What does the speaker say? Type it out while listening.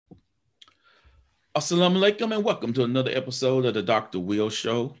Assalamu alaikum and welcome to another episode of the Dr. Will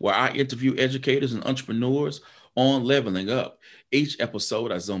Show, where I interview educators and entrepreneurs on leveling up. Each episode,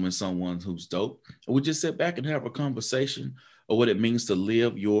 I zoom in someone who's dope, and we just sit back and have a conversation of what it means to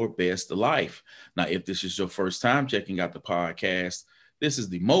live your best life. Now, if this is your first time checking out the podcast, this is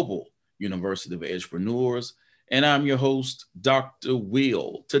the Mobile University of Entrepreneurs, and I'm your host, Dr.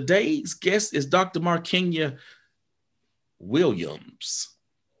 Will. Today's guest is Dr. Markenya Williams.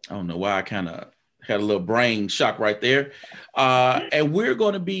 I don't know why I kind of had a little brain shock right there. And we're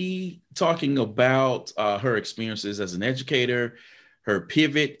going to be talking about her experiences as an educator, her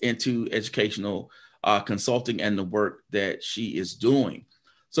pivot into educational consulting, and the work that she is doing.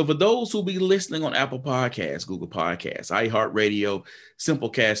 So for those who'll be listening on Apple Podcasts, Google Podcasts, iHeartRadio,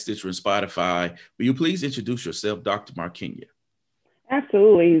 Simplecast, Stitcher, and Spotify, will you please introduce yourself, Dr. Markenya?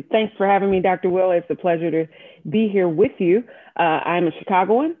 Absolutely. Thanks for having me, Dr. Will. It's a pleasure to be here with you. I'm a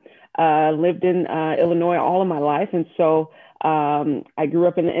Chicagoan. Lived in Illinois all of my life. And so I grew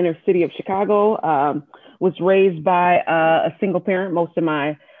up in the inner city of Chicago, was raised by a single parent most of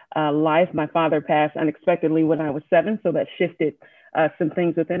my life. My father passed unexpectedly when I was 7, so that shifted some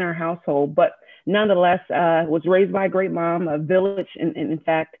things within our household. But nonetheless, was raised by a great mom, a village, in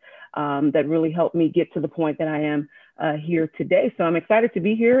fact, that really helped me get to the point that I am here today. So I'm excited to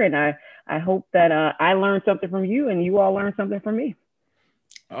be here, and I hope that I learned something from you and you all learned something from me.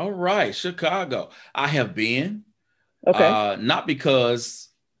 All right, Chicago. I have been, Okay. not because,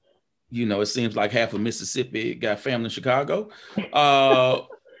 it seems like half of Mississippi got family in Chicago,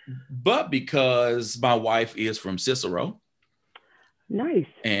 but because my wife is from Cicero. Nice.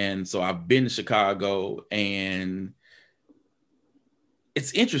 And so I've been to Chicago, and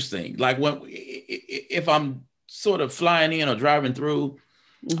it's interesting. Like if I'm sort of flying in or driving through,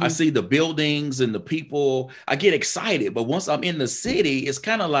 I see the buildings and the people, I get excited. But once I'm in the city, it's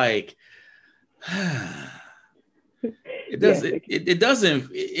kind of like,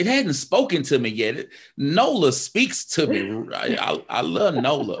 it hadn't spoken to me yet. NOLA speaks to me. I love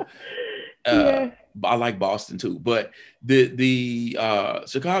NOLA. Yeah. I like Boston too, but the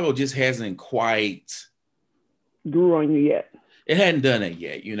Chicago just hasn't quite grew on you yet. It hadn't done it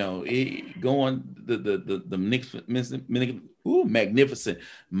yet, magnificent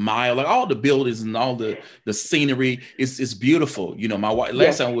mile, like all the buildings and all the scenery. It's beautiful. My wife,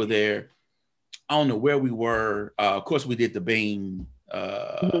 last time we were there, I don't know where we were. Of course, we did the Bean,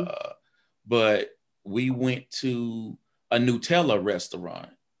 but we went to a Nutella restaurant.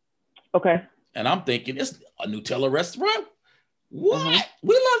 Okay. And I'm thinking, it's a Nutella restaurant? What?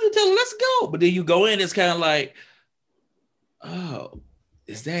 We love Nutella. Let's go. But then you go in, it's kind of like, oh,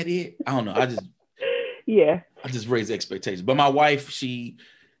 is that it? I don't know. I just raise expectations. But my wife, she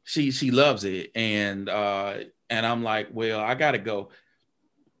loves it, and I'm like, well, I gotta go.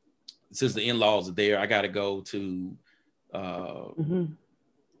 Since the in-laws are there, I gotta go to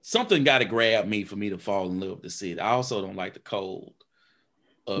something. Got to grab me for me to fall in love with the city. I also don't like the cold.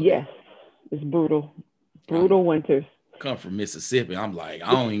 Yes, it's brutal winters. Come from Mississippi, I'm like,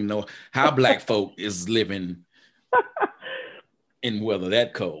 I don't even know how black folk is living in weather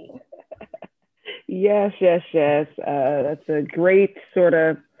that cold. Yes. That's a great sort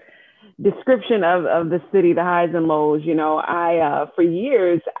of description of the city, the highs and lows. For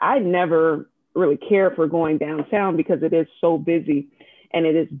years, I never really cared for going downtown because it is so busy and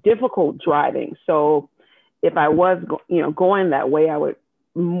it is difficult driving. So if I was, going that way, I would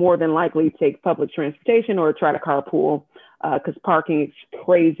more than likely take public transportation or try to carpool because parking is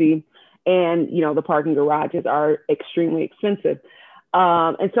crazy. And, the parking garages are extremely expensive.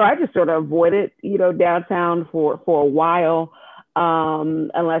 And so I just sort of avoided, downtown for a while,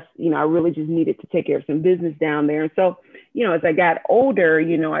 unless, I really just needed to take care of some business down there. And so, as I got older,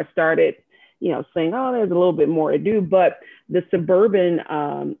 I started, saying, oh, there's a little bit more to do. But the suburban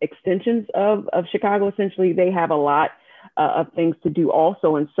extensions of Chicago, essentially, they have a lot of things to do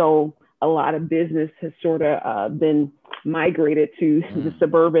also. And so a lot of business has sort of been migrated to the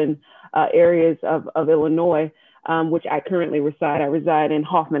suburban areas of Illinois, which I currently reside. I reside in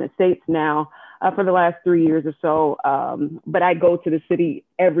Hoffman Estates now for the last 3 years or so. But I go to the city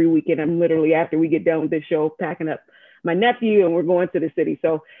every weekend. I'm literally, after we get done with this show, packing up my nephew and we're going to the city.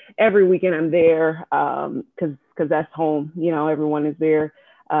 So every weekend I'm there because that's home. Everyone is there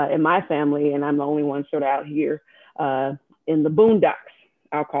in my family, and I'm the only one sort of out here in the boondocks,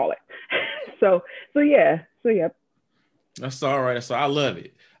 I'll call it. So yeah. That's all right. So I love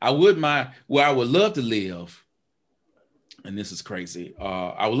it. I would love to live, and this is crazy.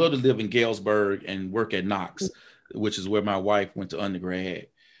 I would love to live in Galesburg and work at Knox, which is where my wife went to undergrad.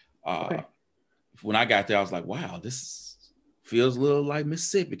 Okay. When I got there, I was like, wow, this feels a little like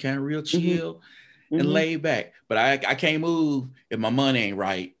Mississippi, kind of real chill. and laid back. But I can't move if my money ain't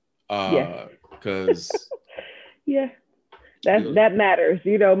right. Because yeah, that matters.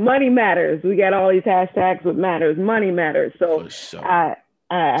 You know, money matters. We got all these hashtags with matters. Money matters. So sure.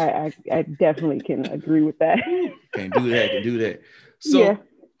 I definitely can agree with that. Can do that. So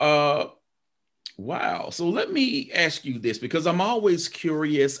wow. So let me ask you this, because I'm always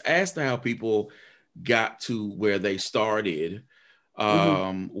curious as to how people got to where they started.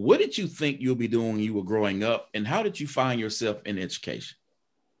 What did you think you'll be doing when you were growing up, and how did you find yourself in education?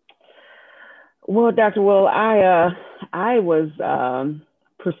 Well, Dr. Will, I was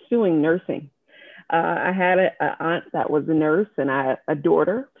pursuing nursing. I had an aunt that was a nurse, and I adored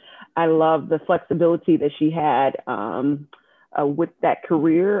her. I loved the flexibility that she had with that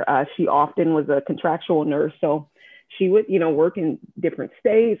career. She often was a contractual nurse, so she would, work in different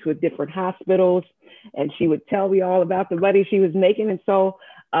states with different hospitals, and she would tell me all about the money she was making. And so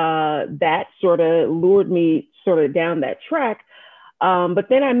that sort of lured me sort of down that track. But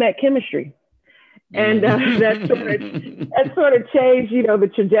then I met chemistry. And that sort of changed,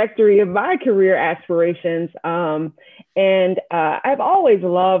 the trajectory of my career aspirations. And I've always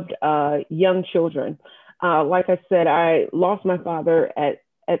loved young children. Like I said, I lost my father at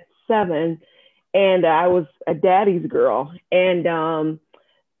 7, and I was a daddy's girl. And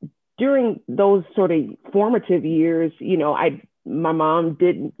during those sort of formative years, my mom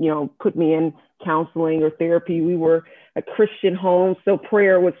didn't, put me in counseling or therapy. We were a Christian home, so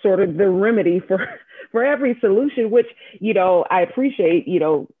prayer was sort of the remedy for every solution, which, I appreciate,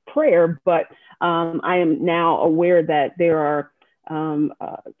 prayer, but I am now aware that there are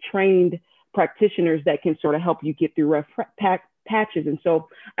trained practitioners that can sort of help you get through rough patches. And so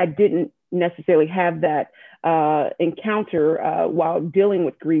I didn't necessarily have that encounter while dealing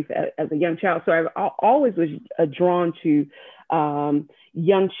with grief as a young child. So I always was drawn to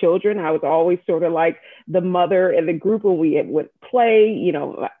young children. I was always sort of like the mother in the group when we would play.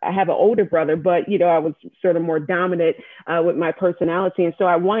 I have an older brother, but, I was sort of more dominant with my personality. And so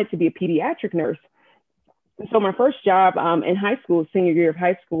I wanted to be a pediatric nurse. And so my first job in high school, senior year of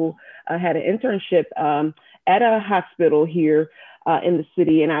high school, I had an internship at a hospital here in the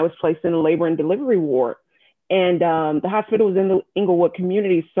city, and I was placed in a labor and delivery ward. And the hospital was in the Inglewood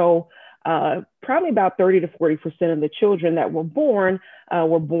community. So probably about 30 to 40% of the children that were born,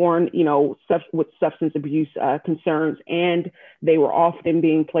 with substance abuse concerns. And they were often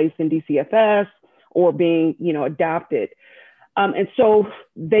being placed in DCFS or being, adopted. And so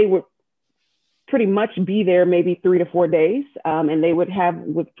they would pretty much be there maybe 3 to 4 days, and they would have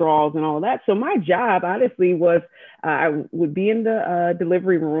withdrawals and all of that. So my job, honestly, was I would be in the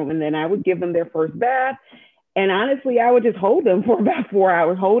delivery room, and then I would give them their first bath. And honestly, I would just hold them for about 4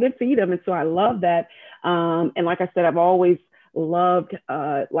 hours, hold and feed them. And so I love that. And like I said, I've always loved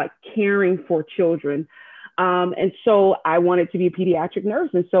like caring for children. And so I wanted to be a pediatric nurse.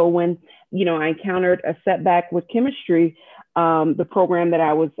 And so when, I encountered a setback with chemistry, the program that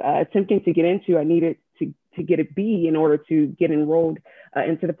I was attempting to get into, I needed to get a B in order to get enrolled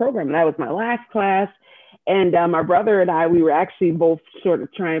into the program. And that was my last class. And my brother and I, we were actually both sort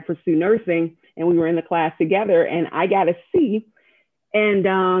of trying to pursue nursing, and we were in the class together, and I got a C.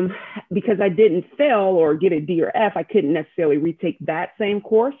 And because I didn't fail or get a D or F, I couldn't necessarily retake that same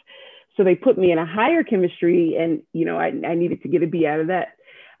course. So they put me in a higher chemistry, and, I needed to get a B out of that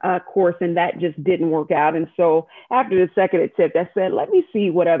course, and that just didn't work out. And so after the second attempt, I said, let me see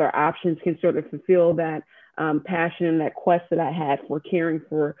what other options can sort of fulfill that passion and that quest that I had for caring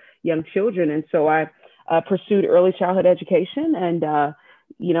for young children. And so I pursued early childhood education and,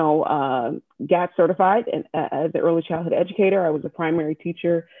 got certified as an early childhood educator. I was a primary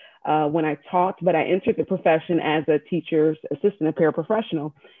teacher when I taught, but I entered the profession as a teacher's assistant, a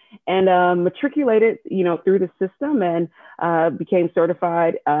paraprofessional, and matriculated, through the system, and became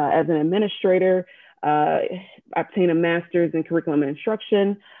certified as an administrator, obtained a master's in curriculum and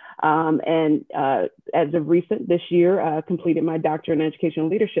instruction, and as of recent this year, completed my doctorate in educational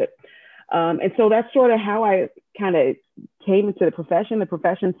leadership. And so that's sort of how I kind of came into the profession. The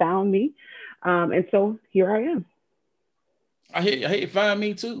profession found me. And so here I am. I hate find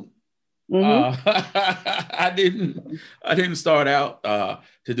me too. I didn't start out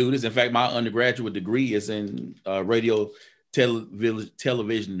to do this. In fact, my undergraduate degree is in radio,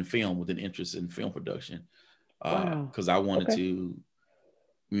 television, and film, with an interest in film production. Because I wanted to,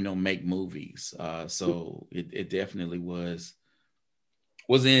 make movies. So it definitely wasn't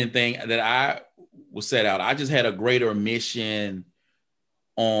anything that I was set out. I just had a greater mission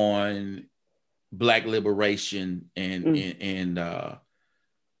on Black liberation and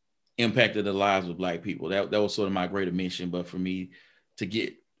impacted the lives of Black people. That was sort of my greater mission. But for me to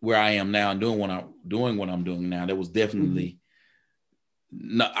get where I am now and doing what I'm doing now, that was definitely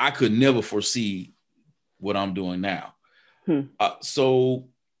no, I could never foresee what I'm doing now. So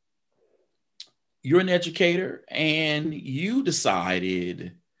you're an educator and you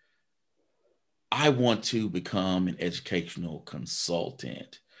decided, I want to become an educational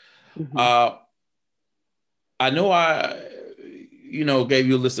consultant. I know gave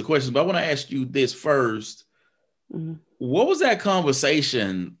you a list of questions, but I want to ask you this first. What was that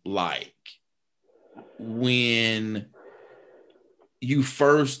conversation like when you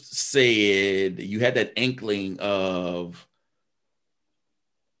first said you had that inkling of,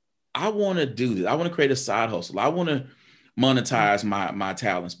 I want to do this. I want to create a side hustle. I want to monetize my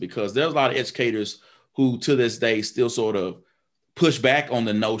talents, because there's a lot of educators who to this day still sort of push back on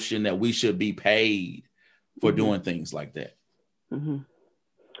the notion that we should be paid for doing things like that.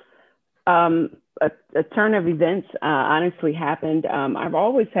 A turn of events honestly happened. I've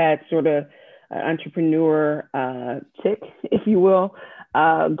always had sort of an entrepreneur tick, if you will.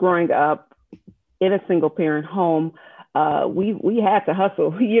 Growing up in a single parent home, we had to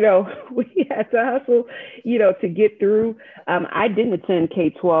hustle, we had to hustle, to get through. I didn't attend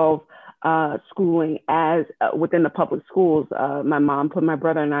K-12 schooling as within the public schools. My mom put my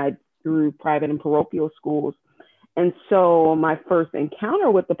brother and I through private and parochial schools. And so my first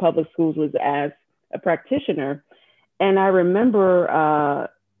encounter with the public schools was as a practitioner. And I remember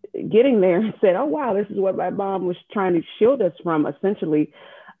getting there and said, oh, wow, this is what my mom was trying to shield us from, essentially.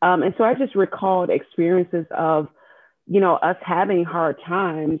 And so I just recalled experiences of, us having hard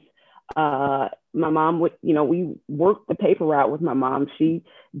times. My mom would, we worked the paper route with my mom. She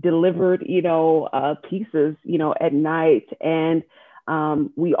delivered, pieces, at night. And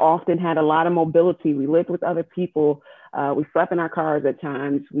we often had a lot of mobility. We lived with other people. We slept in our cars at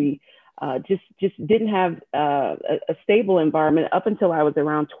times. We just didn't have a stable environment up until I was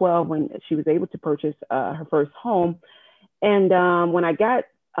around 12, when she was able to purchase her first home. And when I got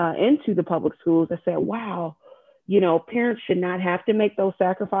into the public schools, I said, wow, parents should not have to make those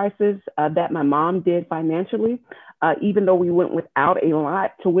sacrifices that my mom did financially. Even though we went without a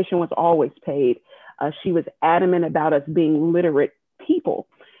lot, tuition was always paid. She was adamant about us being literate people.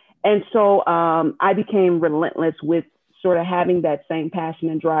 And so I became relentless with sort of having that same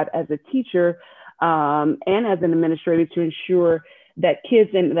passion and drive as a teacher and as an administrator to ensure that kids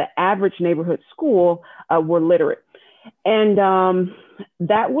in the average neighborhood school were literate. And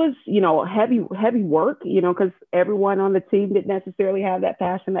that was, heavy work, because everyone on the team didn't necessarily have that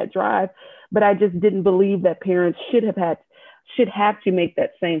passion, that drive. But I just didn't believe that parents should have to make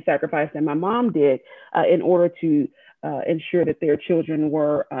that same sacrifice that my mom did in order to ensure that their children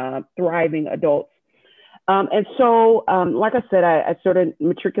were thriving adults. And so, like I said, I sort of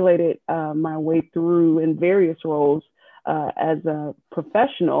matriculated my way through in various roles as a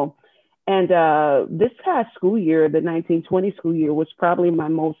professional. And this past school year, the 1920 school year, was probably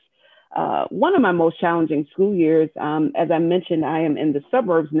one of my most challenging school years. As I mentioned, I am in the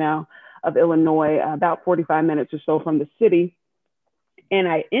suburbs now of Illinois, about 45 minutes or so from the city. And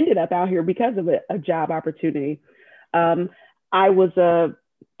I ended up out here because of a job opportunity. I was a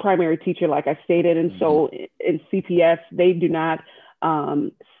primary teacher, like I stated. And so in CPS, they do not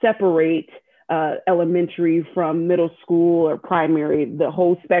separate elementary from middle school or primary. The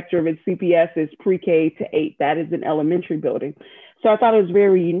whole spectrum in CPS is pre-K to 8. That is an elementary building. So I thought it was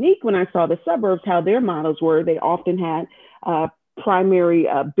very unique when I saw the suburbs, how their models were. They often had primary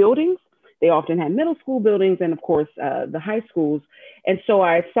buildings. They often had middle school buildings and, of course, the high schools. And so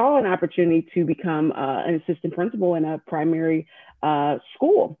I saw an opportunity to become an assistant principal in a primary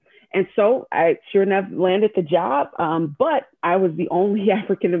school. And so I, sure enough, landed the job, but I was the only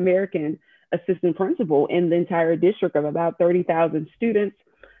African-American assistant principal in the entire district of about 30,000 students,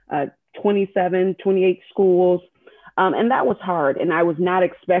 28 schools. And that was hard. And I was not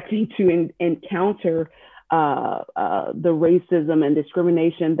expecting to encounter the racism and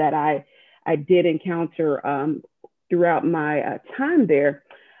discrimination that I did encounter throughout my time there.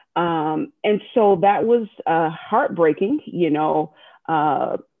 And so that was heartbreaking,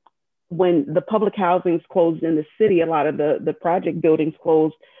 when the public housings closed in the city, a lot of the project buildings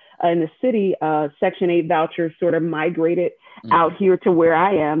closed in the city, Section 8 vouchers sort of migrated out here to where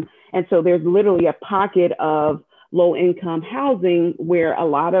I am. And so there's literally a pocket of low income housing where a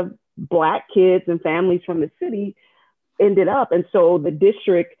lot of Black kids and families from the city ended up. And so the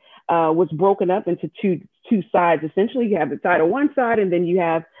district was broken up into two sides. Essentially, you have the Title I side, and then you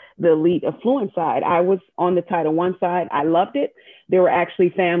have the elite affluent side. I was on the Title I side. I loved it. There were actually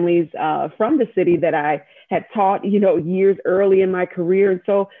families from the city that I had taught, years early in my career. And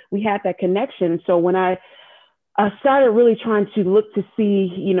so we had that connection. So when I started really trying to look to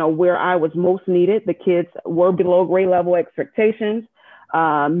see, where I was most needed. The kids were below grade level expectations.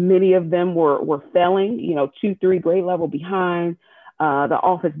 Many of them were failing, 2, 3 grade level behind. The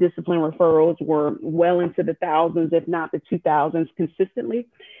office discipline referrals were well into the thousands, if not the 2000s consistently.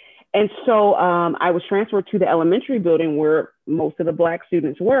 And so I was transferred to the elementary building where most of the Black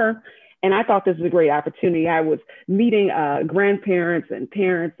students were. And I thought this was a great opportunity. I was meeting grandparents and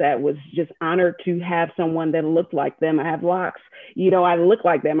parents that was just honored to have someone that looked like them. I have locks, I look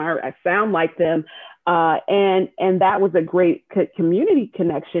like them. I sound like them. And that was a great community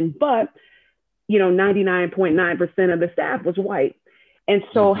connection. But, 99.9% of the staff was white. And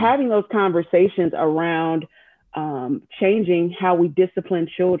so having those conversations around changing how we discipline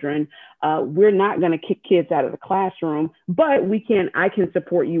children. We're not going to kick kids out of the classroom, but I can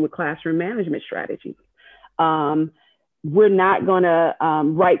support you with classroom management strategy. We're not going to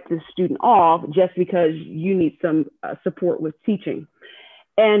write the student off just because you need some support with teaching.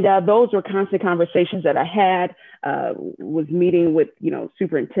 And those were constant conversations that I had, was meeting with,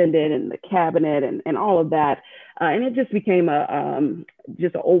 superintendent and the cabinet and all of that. And it just became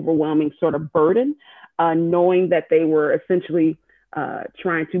just an overwhelming sort of burden. Knowing that they were essentially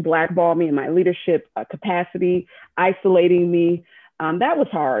trying to blackball me in my leadership capacity, isolating me. That was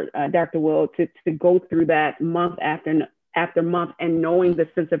hard, Dr. Will, to go through that month after month and knowing the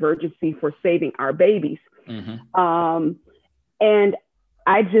sense of urgency for saving our babies. And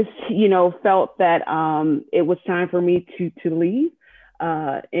I just, felt that it was time for me to leave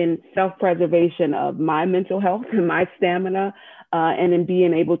in self-preservation of my mental health and my stamina. And in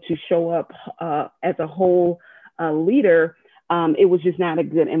being able to show up as a whole leader, it was just not a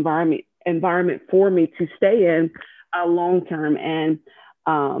good environment for me to stay in long term. And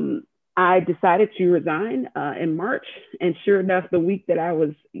I decided to resign in March. And sure enough, the week that I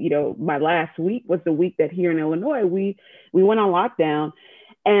was, my last week was the week that here in Illinois, we went on lockdown.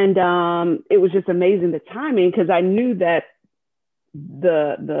 And it was just amazing, the timing, because I knew that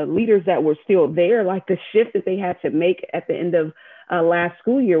the leaders that were still there, like the shift that they had to make at the end of last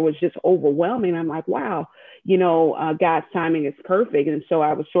school year was just overwhelming. I'm like, wow, God's timing is perfect. And so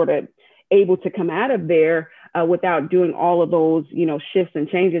I was sort of able to come out of there without doing all of those, shifts and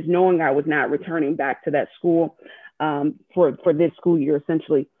changes, knowing I was not returning back to that school for this school year,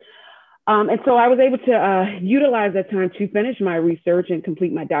 essentially. And so I was able to utilize that time to finish my research and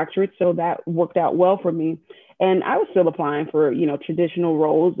complete my doctorate. So that worked out well for me. And I was still applying for, traditional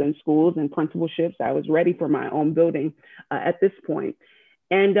roles in schools and principalships. I was ready for my own building at this point.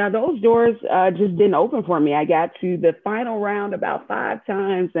 And those doors just didn't open for me. I got to the final round about 5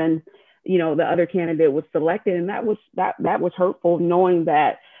 times, and, the other candidate was selected. And that was hurtful, knowing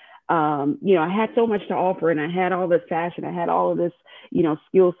that, I had so much to offer, and I had all this passion. I had all of this,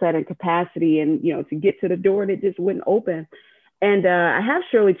 skill set and capacity, and, to get to the door, and it just wouldn't open. And I have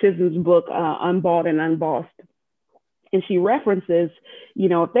Shirley Chisholm's book, Unbought and Unbossed. And she references,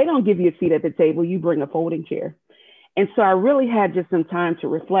 if they don't give you a seat at the table, you bring a folding chair. And so I really had just some time to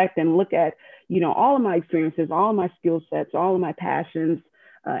reflect and look at, all of my experiences, all of my skill sets, all of my passions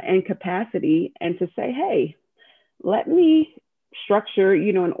and capacity, and to say, hey, let me structure,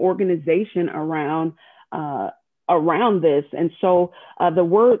 an organization around this. And so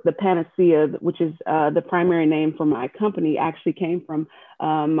the Panacea, which is the primary name for my company, actually came from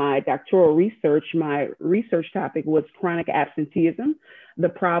my doctoral research. My research topic was chronic absenteeism, the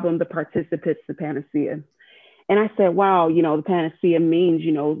problem, the participants, the panacea. And I said, wow, the panacea means,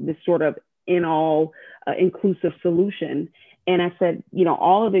 this sort of in all inclusive solution. And I said,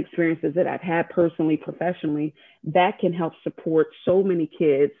 all of the experiences that I've had personally, professionally, that can help support so many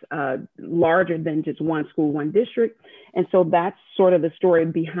kids larger than just one school, one district. And so that's sort of the story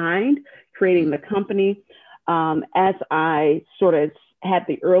behind creating the company. As I sort of had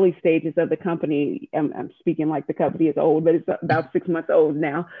the early stages of the company, I'm speaking like the company is old, but it's about 6 months old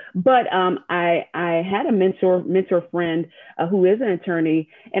now. But I had a mentor friend who is an attorney,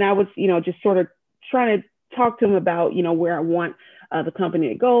 and I was, just sort of trying to talk to him about, where I want the company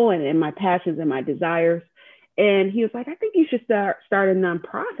to go and my passions and my desires. And he was like, I think you should start a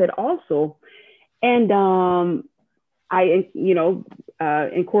nonprofit also. And I,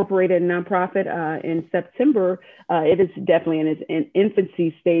 incorporated a nonprofit in September. It is definitely in its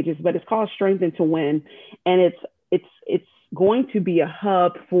infancy stages, but it's called Strengthen to Win. And it's going to be a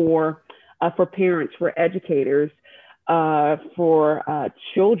hub for parents, for educators, for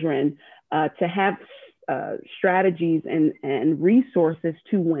children to have strategies and resources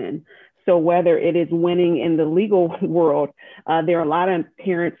to win. So whether it is winning in the legal world, there are a lot of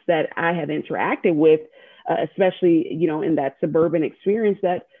parents that I have interacted with, especially, in that suburban experience,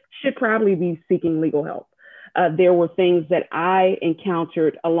 that should probably be seeking legal help. there were things that I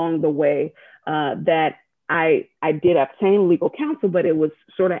encountered along the way that I did obtain legal counsel, but it was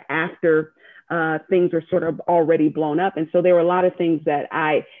sort of after things were sort of already blown up. And so there were a lot of things that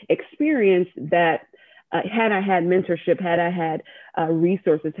I experienced that had I had mentorship, had I had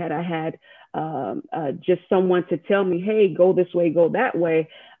resources, had I had just someone to tell me, hey, go this way, go that way,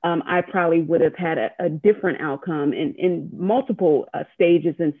 I probably would have had a different outcome in multiple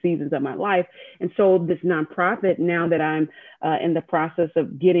stages and seasons of my life. And so this nonprofit, now that I'm in the process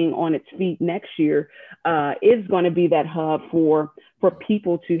of getting on its feet next year, is going to be that hub for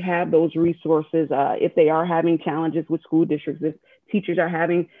people to have those resources if they are having challenges with school districts, if teachers are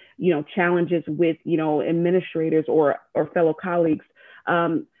having, challenges with, administrators or fellow colleagues.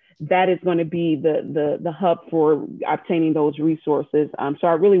 That is going to be the hub for obtaining those resources. So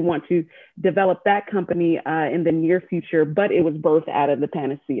I really want to develop that company in the near future, but it was birthed out of the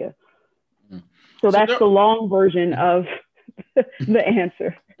Panacea. So that's the long version of the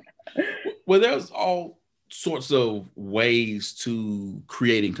answer. Well, there's all sorts of ways to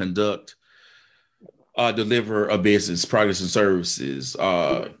create and conduct, deliver a business, products and services.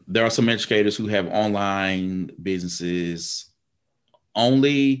 There are some educators who have online businesses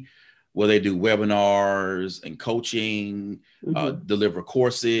only, where they do webinars and coaching, deliver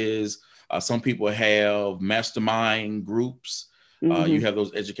courses. Some people have mastermind groups. You have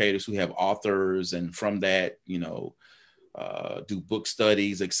those educators who have authors, and from that, do book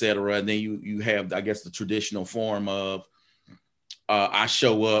studies, etc. And then you have, I guess, the traditional form of I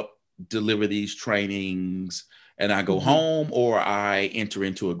show up, deliver these trainings, and I go home, or I enter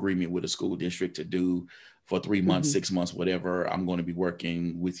into agreement with a school district to do for 3 months, 6 months, whatever. I'm going to be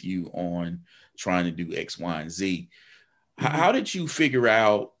working with you on trying to do X, Y, and Z. How did you figure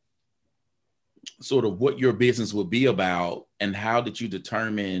out sort of what your business would be about, and how did you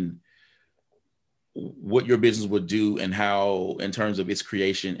determine what your business would do and how, in terms of its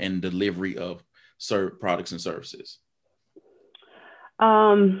creation and delivery of products and services?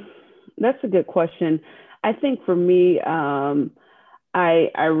 That's a good question. I think for me,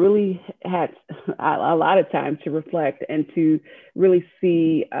 I really had a lot of time to reflect and to really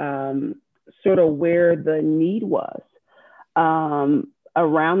see sort of where the need was.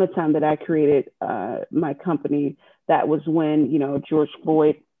 Around the time that I created my company, that was when, George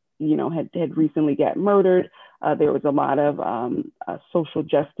Floyd, had recently got murdered. There was a lot of social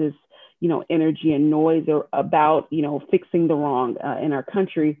justice, energy and noise about, fixing the wrong in our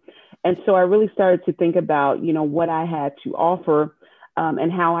country. And so I really started to think about, what I had to offer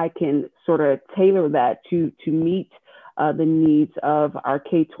and how I can sort of tailor that to meet the needs of our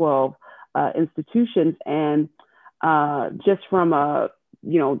K-12 institutions. And just from a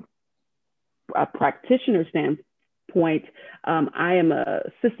practitioner standpoint, I am a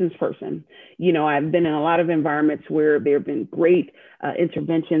systems person. I've been in a lot of environments where there have been great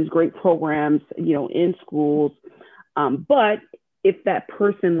interventions, great programs, in schools. But if that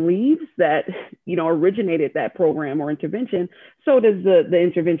person leaves that, originated that program or intervention, so does the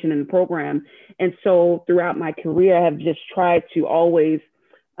intervention in the program. And so throughout my career, I have just tried to always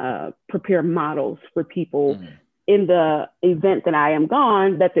prepare models for people in the event that I am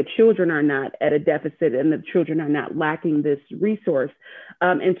gone, that the children are not at a deficit and the children are not lacking this resource.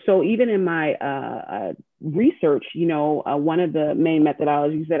 And so even in my research, one of the main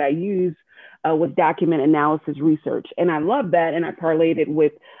methodologies that I use was document analysis research. And I love that. And I parlayed it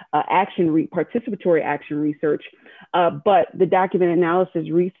with participatory action research. But the document analysis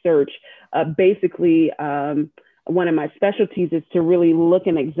research, basically, one of my specialties is to really look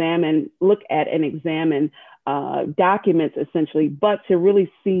at and examine documents, essentially, but to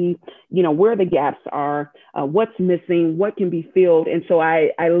really see, where the gaps are, what's missing, what can be filled. And so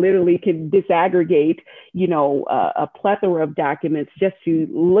I literally can disaggregate, a plethora of documents just to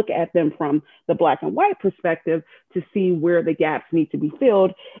look at them from the Black and white perspective to see where the gaps need to be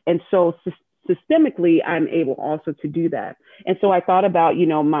filled. And so systemically, I'm able also to do that. And so I thought about,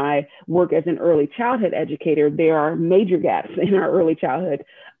 my work as an early childhood educator. There are major gaps in our early childhood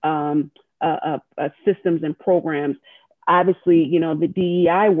systems and programs. Obviously, the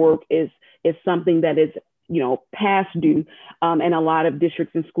DEI work is something that is, past due. And a lot of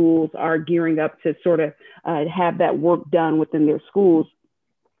districts and schools are gearing up to sort of have that work done within their schools.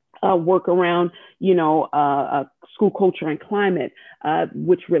 Work around, school culture and climate,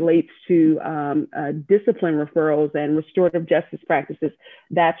 which relates to discipline referrals and restorative justice practices.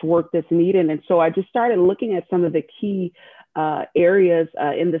 That's work that's needed. And so I just started looking at some of the key areas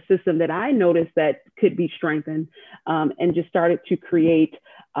in the system that I noticed that could be strengthened, and just started to create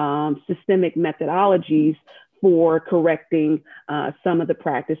systemic methodologies for correcting some of the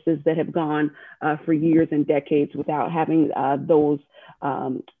practices that have gone for years and decades without having those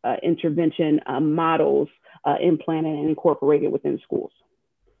intervention models implanted and incorporated within schools.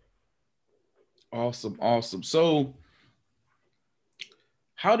 Awesome, awesome. So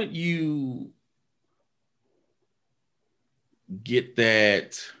how did you get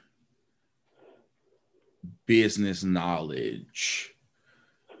that business knowledge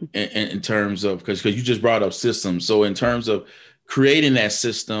in terms of, because you just brought up systems. So in terms of creating that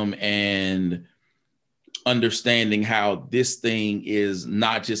system and understanding how this thing is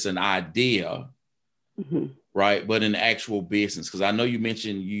not just an idea, mm-hmm. right, but an actual business. Because I know you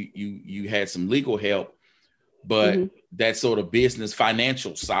mentioned you had some legal help, but mm-hmm. that sort of business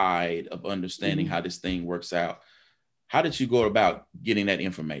financial side of understanding mm-hmm. how this thing works out. How did you go about getting that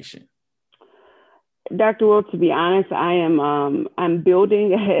information? Dr. Will, to be honest, I am I'm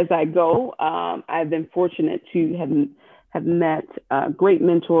building as I go. I've been fortunate to have met great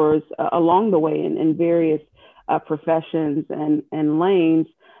mentors along the way in various professions and lanes.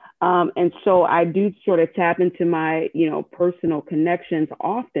 And so I do sort of tap into my, personal connections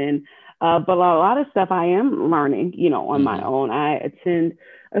often. But a lot of stuff I am learning, on mm-hmm. my own. I attend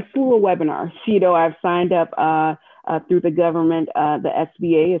a slew of webinars. I've signed up through the government, the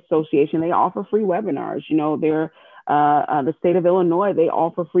SBA Association. They offer free webinars. They're the state of Illinois. They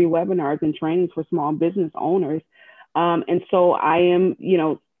offer free webinars and trainings for small business owners. And so I am,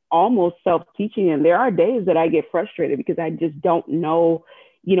 almost self-teaching. And there are days that I get frustrated because I just don't know,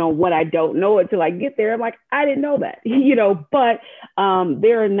 what I don't know until I get there. I'm like, I didn't know that, but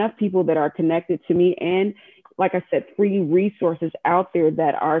there are enough people that are connected to me. And like I said, free resources out there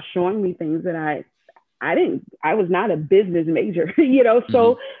that are showing me things that I was not a business major,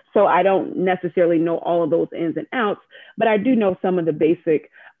 so I don't necessarily know all of those ins and outs, but I do know some of the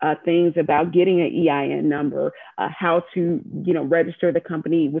basic things about getting an EIN number, how to, register the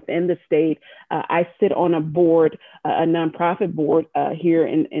company within the state. I sit on a board, a nonprofit board here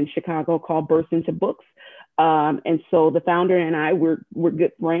in Chicago called Burst Into Books. And so the founder and I, we're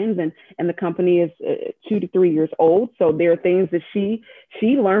good friends, and the company is 2 to 3 years old. So there are things that she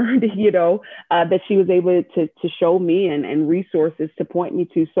learned, that she was able to show me and resources to point me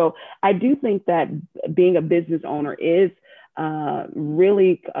to. So I do think that being a business owner is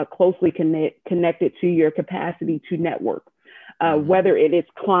really closely connected to your capacity to network, whether it is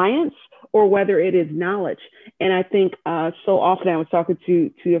clients or whether it is knowledge. And I think so often I was talking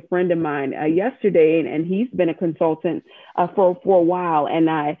to a friend of mine yesterday, and he's been a consultant for a while. And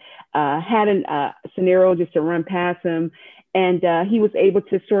I had a scenario just to run past him. And he was able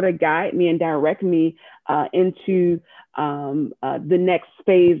to sort of guide me and direct me into the next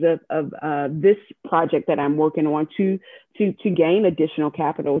phase of this project that I'm working on to gain additional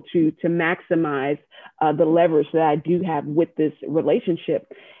capital, to maximize the leverage that I do have with this relationship.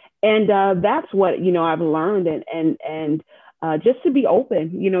 And that's what, I've learned, and just to be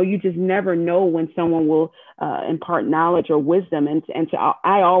open, you just never know when someone will impart knowledge or wisdom. And so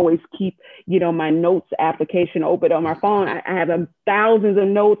I always keep, my notes application open on my phone. I have thousands of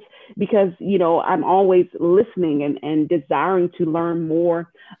notes because, I'm always listening and desiring to learn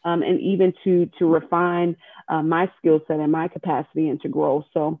more, and even to refine my skill set and my capacity and to grow.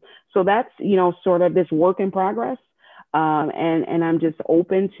 So that's, sort of this work in progress. And I'm just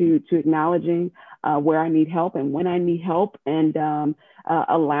open to acknowledging where I need help and when I need help, and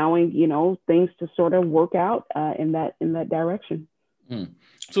allowing things to sort of work out in that direction.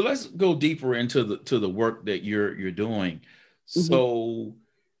 So let's go deeper into the work that you're doing. Mm-hmm. So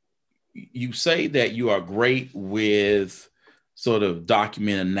you say that you are great with sort of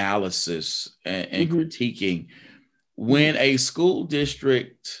document analysis and mm-hmm. critiquing. When a school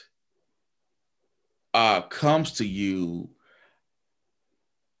district comes to you,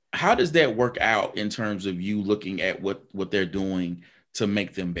 how does that work out in terms of you looking at what they're doing to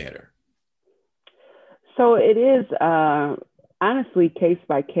make them better? So it is honestly case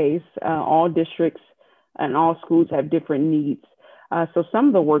by case. All districts and all schools have different needs. So some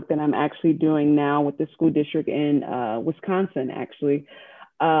of the work that I'm actually doing now with the school district in Wisconsin actually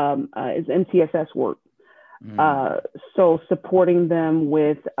is MTSS work. So supporting them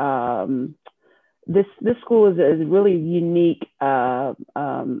with this school is a really unique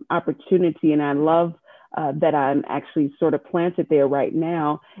opportunity, and I love that I'm actually sort of planted there right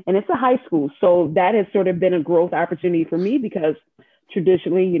now. And it's a high school, so that has sort of been a growth opportunity for me because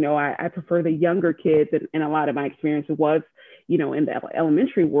traditionally, I prefer the younger kids, and a lot of my experience was, in the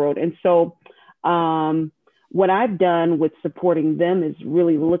elementary world. And so what I've done with supporting them is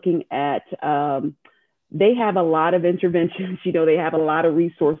really looking at they have a lot of interventions. They have a lot of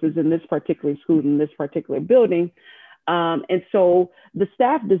resources in this particular school, in this particular building. And so the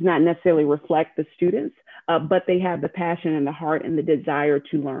staff does not necessarily reflect the students, but they have the passion and the heart and the desire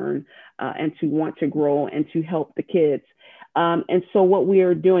to learn and to want to grow and to help the kids. And so what we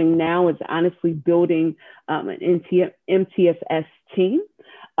are doing now is honestly building an MTSS team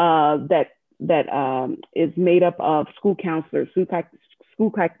that is made up of school counselors,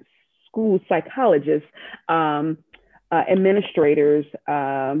 school psychologists, administrators,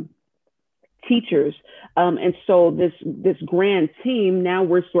 teachers. And so this grand team, now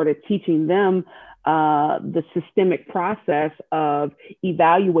we're sort of teaching them the systemic process of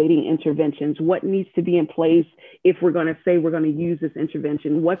evaluating interventions. What needs to be in place if we're going to say we're going to use this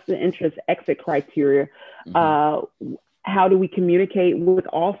intervention? What's the entrance exit criteria? Mm-hmm. How do we communicate with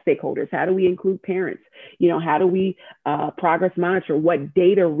all stakeholders? How do we include parents? How do we progress monitor? What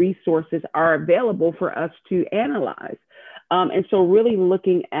data resources are available for us to analyze? And so really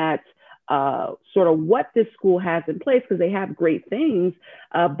looking at sort of what this school has in place, because they have great things,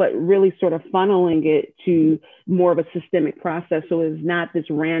 but really sort of funneling it to more of a systemic process. So it's not this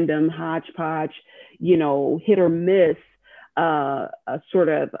random hodgepodge, hit or miss sort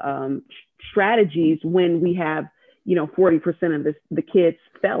of strategies when we have 40% of the kids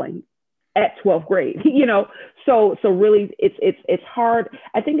failing at 12th grade, so really it's hard.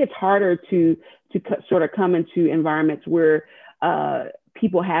 I think it's harder to sort of come into environments where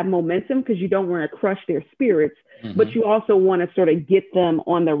people have momentum, because you don't want to crush their spirits, mm-hmm. but you also want to sort of get them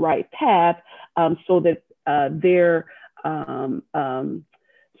on the right path, so that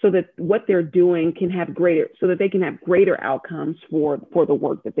so that what they're doing can have so that they can have greater outcomes for the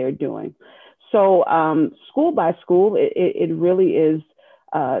work that they're doing. So school by school, it really is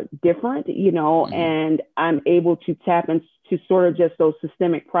different, mm-hmm. and I'm able to tap into sort of just those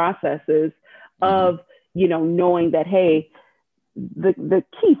systemic processes mm-hmm. of, knowing that, hey, the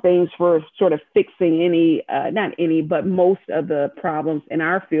key things for sort of fixing not any, but most of the problems in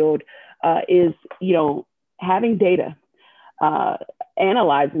our field is, having data,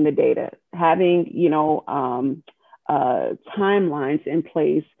 analyzing the data, having, timelines in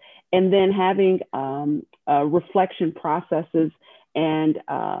place, and then having reflection processes and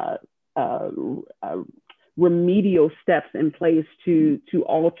remedial steps in place to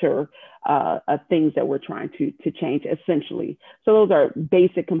alter things that we're trying to change, essentially. So those are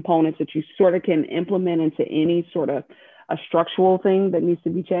basic components that you sort of can implement into any sort of a structural thing that needs to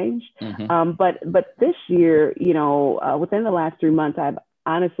be changed. Mm-hmm. But this year, within the last 3 months, I've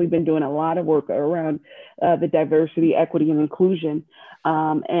honestly been doing a lot of work around the diversity, equity, and inclusion.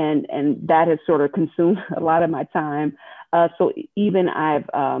 And that has sort of consumed a lot of my time. So even I've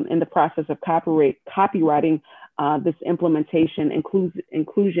in the process of copywriting this implementation,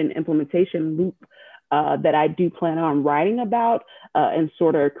 inclusion implementation loop that I do plan on writing about, and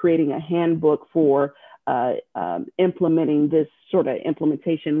sort of creating a handbook for implementing this sort of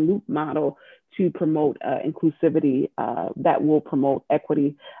implementation loop model to promote inclusivity that will promote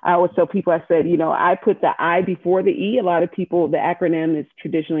equity. I always tell people, I said, I put the I before the E. A lot of people, the acronym is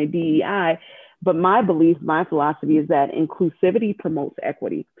traditionally DEI, but my belief, my philosophy is that inclusivity promotes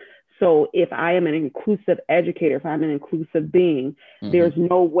equity. So if I am an inclusive educator, if I'm an inclusive being, mm-hmm. there's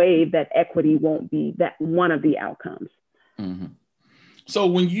no way that equity won't be that one of the outcomes. Mm-hmm. So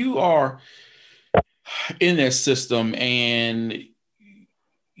when you are in that system and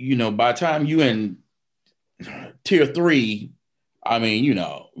by the time you in tier 3, I mean,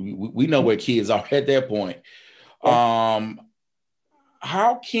 we know where kids are at that point. Yeah.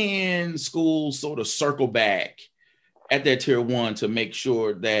 How can schools sort of circle back at that tier 1 to make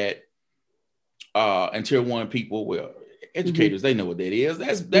sure that and tier 1 people, educators, mm-hmm. they know what that is.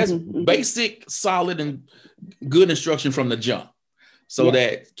 That's mm-hmm. basic, solid, and good instruction from the jump, so yeah.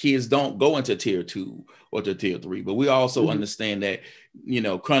 that kids don't go into tier 2 or to tier 3. But we also mm-hmm. understand that,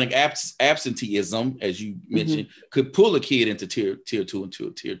 chronic absenteeism, as you mentioned, mm-hmm. could pull a kid into tier 2 and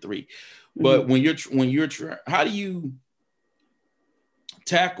tier 3. Mm-hmm. But when you're how do you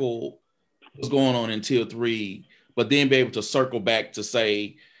tackle what's going on in tier 3, but then be able to circle back to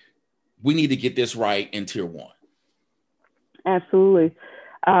say, we need to get this right in tier 1? Absolutely.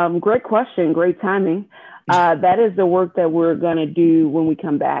 Great question. Great timing. That is the work that we're going to do when we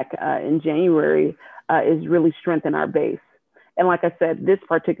come back in January, is really strengthen our base. And like I said, this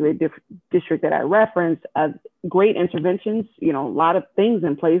particular district that I referenced, great interventions, a lot of things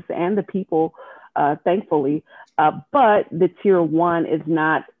in place, and the people, thankfully, but the tier 1 is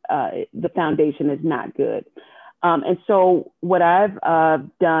not, the foundation is not good. And so what I've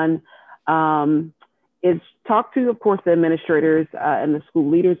done is talk to, of course, the administrators and the school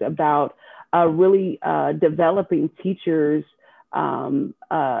leaders about really developing teachers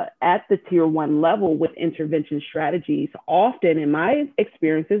at the tier 1 level with intervention strategies. Often in my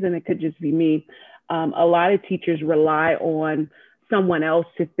experiences, and it could just be me, a lot of teachers rely on someone else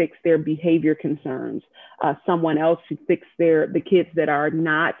to fix their behavior concerns, someone else to fix the kids that are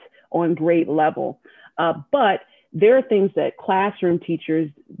not on grade level. But there are things that classroom teachers,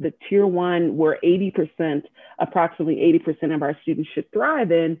 the tier 1, where approximately 80% of our students should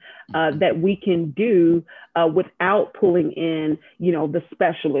thrive in, that we can do without pulling in, the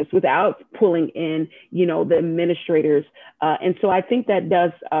specialists, without pulling in, the administrators. And so I think that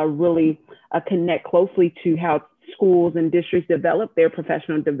does really connect closely to how schools and districts develop their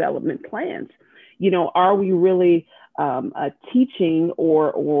professional development plans. Are we really teaching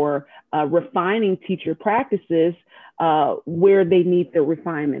or refining teacher practices where they need the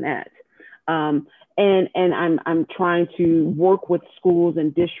refinement at? And I'm trying to work with schools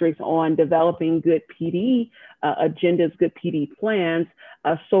and districts on developing good PD agendas, good PD plans,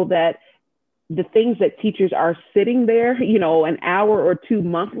 so that the things that teachers are sitting there, an hour or two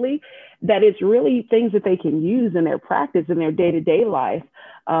monthly, that it's really things that they can use in their practice, in their day-to-day life,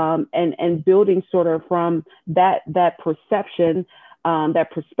 and building sort of from that perception,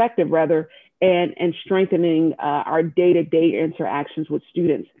 that perspective rather, and strengthening our day-to-day interactions with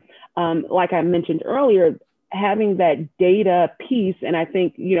students. Like I mentioned earlier, having that data piece, and I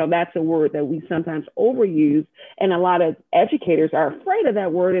think, that's a word that we sometimes overuse, and a lot of educators are afraid of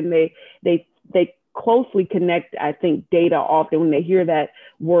that word, and they closely connect, I think, data often when they hear that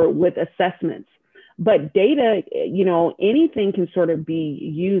word with assessments. But data, anything can sort of be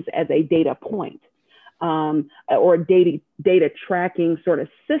used as a data point, or data tracking sort of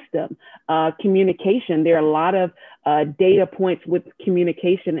system. Communication, there are a lot of data points with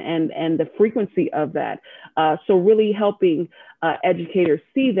communication and the frequency of that. So really helping educators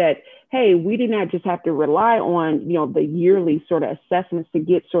see that, hey, we do not just have to rely on, the yearly sort of assessments to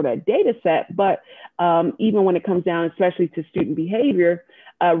get sort of a data set, but even when it comes down, especially to student behavior,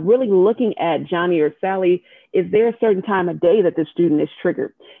 really looking at Johnny or Sally, is there a certain time of day that the student is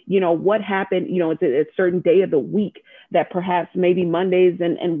triggered? What happened, it's a certain day of the week that perhaps maybe Mondays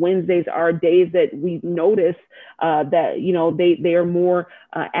and Wednesdays are days that we notice that, they are more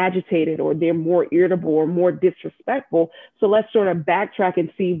agitated, or they're more irritable or more disrespectful. So let's sort of backtrack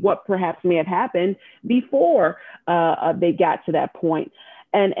and see what perhaps may have happened before they got to that point.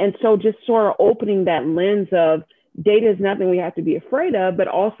 And so just sort of opening that lens of data is nothing we have to be afraid of, but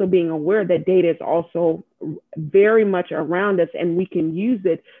also being aware that data is also very much around us, and we can use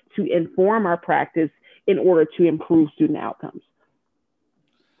it to inform our practice in order to improve student outcomes.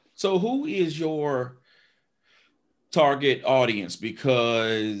 So who is your target audience?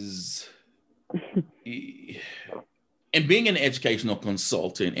 Because and being an educational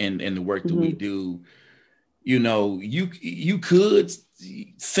consultant and the work that we do, you could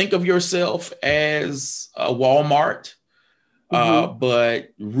think of yourself as a Walmart, but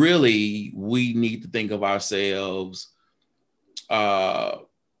really we need to think of ourselves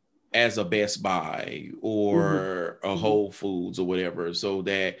as a Best Buy or a Whole Foods or whatever, so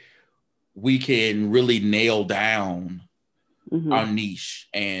that we can really nail down our niche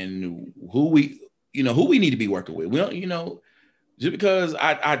and who we need to be working with. We don't, just because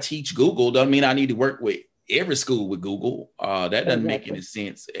I teach Google doesn't mean I need to work with every school with Google. That doesn't make any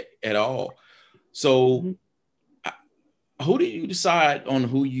sense at all. So who do you decide on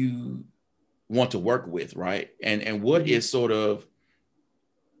who you want to work with, right? And what is sort of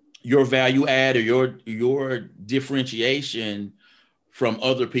your value add or your differentiation from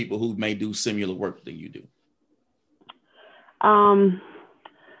other people who may do similar work that you do?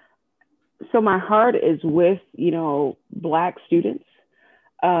 So my heart is with, Black students,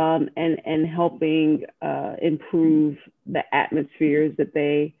 and helping improve the atmospheres that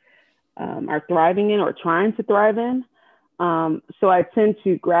they are thriving in or trying to thrive in. So I tend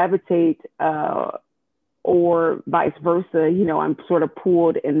to gravitate, or vice versa, I'm sort of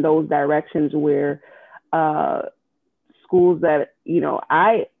pulled in those directions where schools that,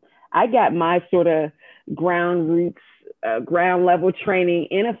 I got my sort of ground roots, ground level training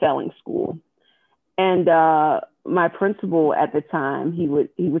in a failing school. And my principal at the time, he would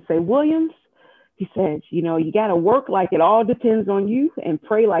say, Williams, he said, you got to work like it all depends on you and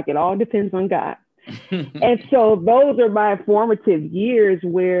pray like it all depends on God. And so those are my formative years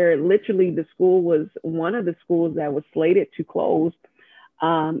where literally the school was one of the schools that was slated to close.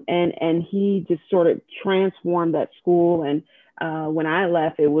 And he just sort of transformed that school. And when I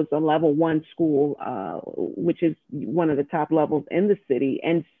left, it was a level 1 school, which is one of the top levels in the city.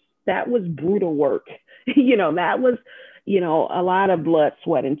 And that was brutal work. That was, a lot of blood,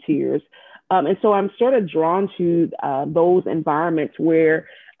 sweat, and tears. And so I'm sort of drawn to those environments where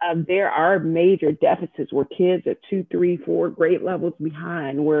there are major deficits, where kids are 2, 3, 4 grade levels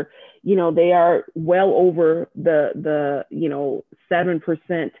behind, where, they are well over the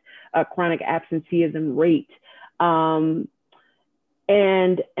 7% chronic absenteeism rate. And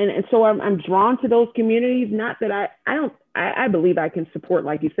so I'm drawn to those communities. Not that I believe I can support,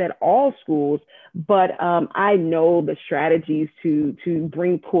 like you said, all schools, but I know the strategies to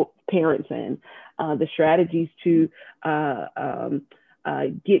bring parents in, the strategies to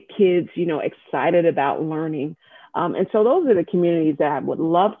get kids, excited about learning. And so those are the communities that I would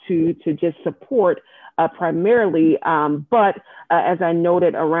love to just support primarily. But as I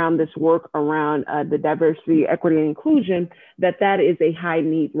noted around this work around the diversity, equity, and inclusion, that is a high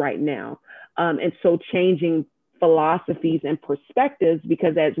need right now. And so changing philosophies and perspectives,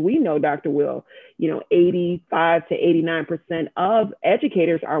 because as we know, Dr. Will, 85 to 89% of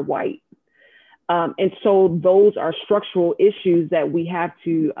educators are white. And so those are structural issues that we have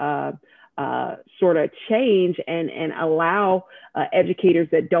to sort of change and allow educators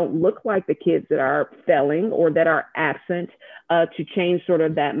that don't look like the kids that are failing or that are absent to change sort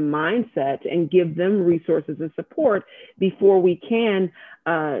of that mindset and give them resources and support before we can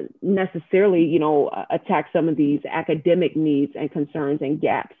necessarily, attack some of these academic needs and concerns and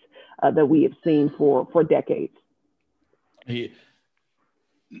gaps that we have seen for decades. Yeah.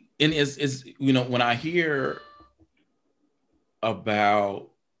 And is when I hear about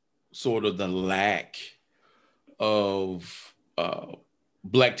sort of the lack of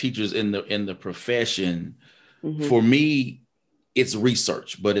Black teachers in the profession, mm-hmm. for me, it's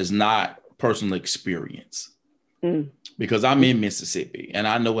research, but it's not personal experience. Mm. Because I'm in Mississippi, and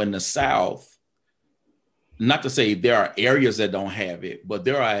I know in the South, not to say there are areas that don't have it, but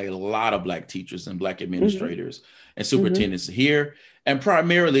there are a lot of Black teachers and Black administrators mm-hmm. and superintendents mm-hmm. here. And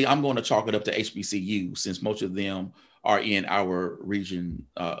primarily, I'm going to chalk it up to HBCU, since most of them are in our region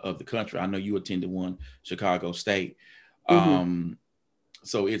of the country. I know you attended one, Chicago State. Mm-hmm.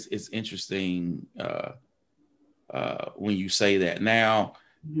 So it's interesting when you say that. Now,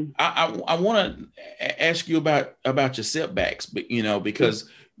 mm-hmm. I want to ask you about your setbacks, but because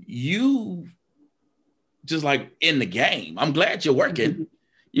you just like in the game. I'm glad you're working. Mm-hmm.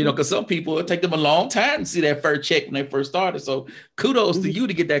 Because some people, it take them a long time to see that first check when they first started. So kudos mm-hmm. to you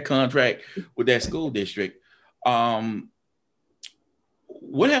to get that contract with that school district. What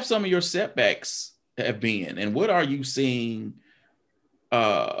have some of your setbacks have been, and what are you seeing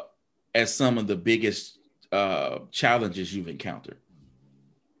as some of the biggest challenges you've encountered?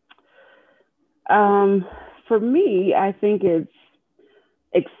 For me, I think it's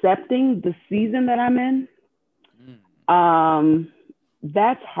accepting the season that I'm in.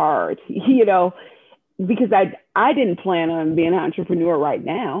 That's hard, because I didn't plan on being an entrepreneur right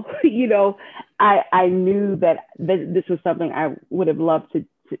now. I knew that this was something I would have loved to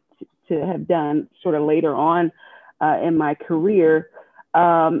have done sort of later on in my career,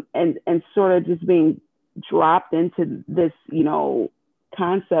 and sort of just being dropped into this,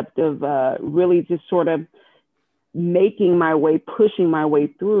 concept of really just sort of making my way, pushing my way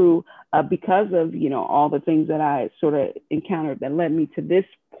through because of, all the things that I sort of encountered that led me to this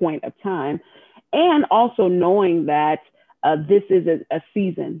point of time. And also knowing that this is a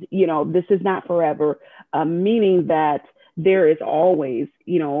season, this is not forever, meaning that there is always,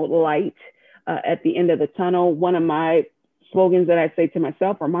 light at the end of the tunnel. One of my slogans that I say to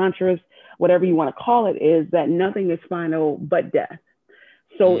myself, or mantras, whatever you want to call it, is that nothing is final but death.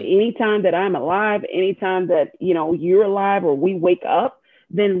 So anytime that I'm alive, anytime that, you're alive or we wake up,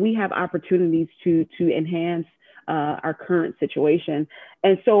 then we have opportunities to enhance our current situation.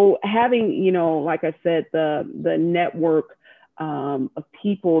 And so having, like I said, the network of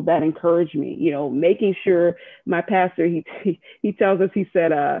people that encourage me, making sure my pastor, he tells us, he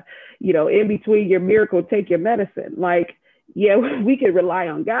said, in between your miracle, take your medicine. Like, yeah, we can rely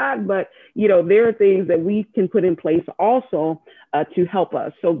on God, but, there are things that we can put in place also to help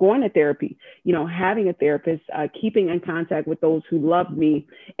us. So going to therapy, having a therapist, keeping in contact with those who love me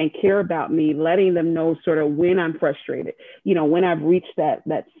and care about me, letting them know sort of when I'm frustrated, when I've reached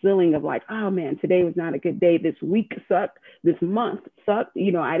that ceiling of like, oh man, today was not a good day. This week sucked. This month sucked.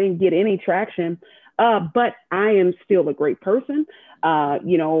 I didn't get any traction, but I am still a great person.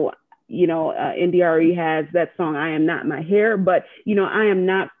 NDRE has that song, I Am Not My Hair, but, I am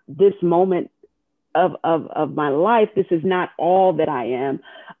not this moment of my life. This is not all that I am.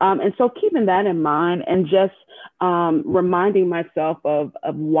 And so keeping that in mind and just reminding myself of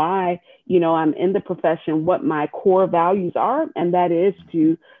why, I'm in the profession, what my core values are, and that is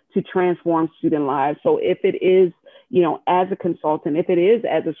to transform student lives. So if it is, as a consultant, if it is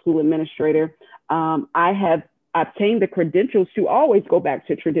as a school administrator, I have obtained the credentials to always go back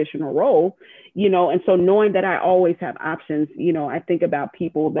to traditional role, and so knowing that I always have options, I think about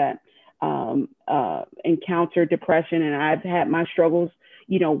people that encounter depression, and I've had my struggles,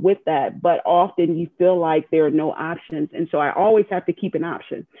 with that, but often you feel like there are no options. And so I always have to keep an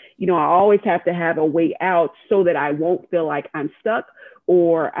option. I always have to have a way out so that I won't feel like I'm stuck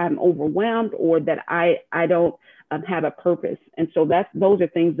or I'm overwhelmed or that I don't have a purpose. And so those are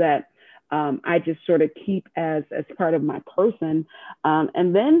things that I just sort of keep as part of my person.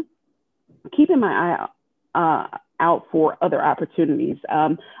 And then keeping my eye out for other opportunities.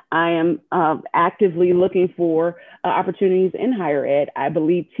 I am actively looking for opportunities in higher ed. I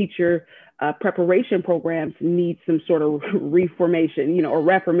believe teacher preparation programs need some sort of reformation, or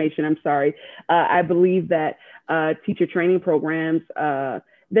reformation, I'm sorry. I believe that teacher training programs,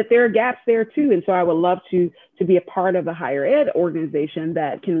 that there are gaps there too. And so I would love to be a part of a higher ed organization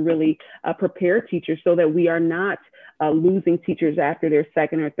that can really prepare teachers so that we are not losing teachers after their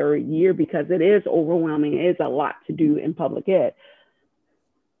second or third year, because it is overwhelming. It is a lot to do in public ed.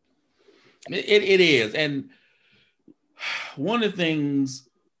 It is. And one of the things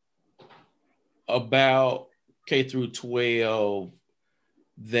about K through 12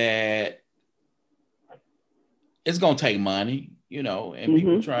 that it's going to take money, and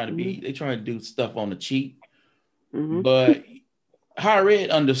people trying to do stuff on the cheap. But higher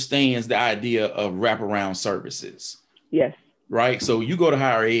ed understands the idea of wraparound services. Yes. Right. So you go to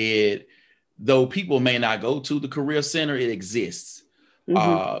higher ed, though people may not go to the career center, it exists.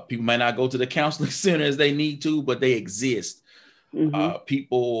 People may not go to the counseling center as they need to, but they exist.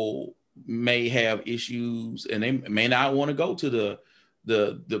 People may have issues and they may not want to go to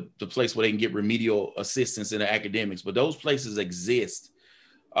the place where they can get remedial assistance in the academics, but those places exist.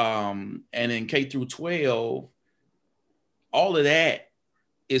 And in K through 12, all of that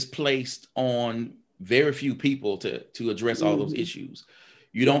is placed on very few people to address all those issues.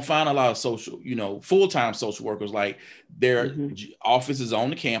 You don't find a lot of social, full-time social workers. Like their offices on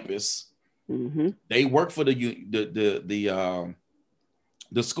the campus. They work for the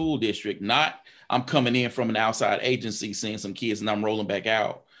school district. Not I'm coming in from an outside agency, seeing some kids, and I'm rolling back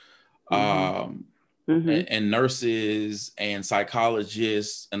out. And nurses and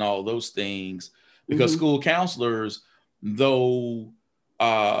psychologists and all those things, because school counselors, though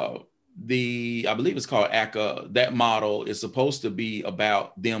I believe it's called ACA, that model is supposed to be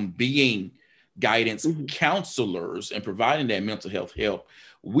about them being guidance counselors and providing that mental health help.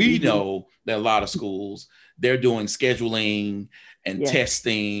 We know that a lot of schools, they're doing scheduling and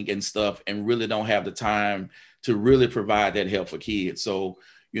testing and stuff and really don't have the time to really provide that help for kids. So,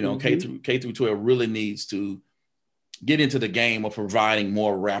 K through 12 really needs to get into the game of providing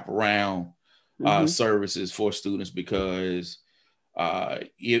more wraparound services for students, because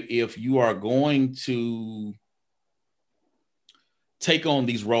if you are going to take on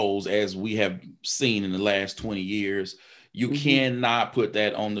these roles, as we have seen in the last 20 years, you cannot put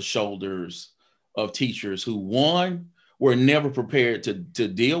that on the shoulders of teachers who, one, were never prepared to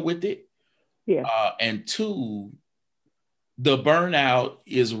deal with it. And two, the burnout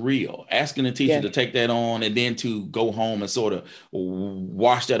is real. Asking a teacher to take that on and then to go home and sort of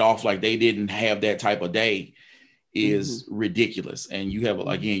wash that off like they didn't have that type of day is ridiculous. And you have,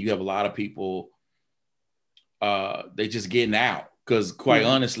 again, you have a lot of people, they just getting out because quite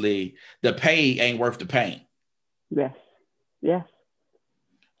honestly, the pay ain't worth the pain.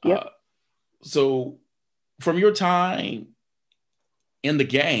 So from your time in the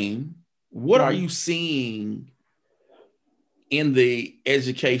game, what are you seeing in the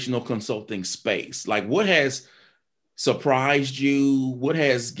educational consulting space? Like, what has surprised you? What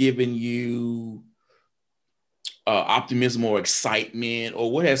has given you optimism or excitement,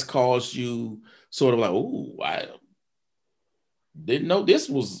 or what has caused you sort of like, oh, I didn't know this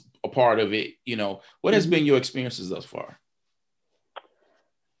was a part of it? What has been your experiences thus far?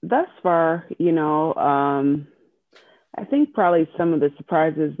 Thus far, I think probably some of the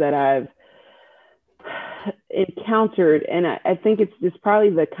surprises that I've encountered, and I think it's just probably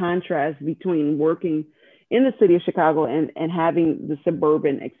the contrast between working in the city of Chicago and having the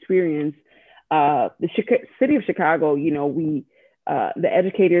suburban experience. The city of Chicago, we the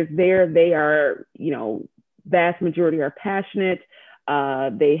educators there, they are, vast majority are passionate.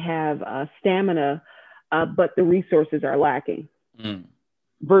 They have stamina, but the resources are lacking.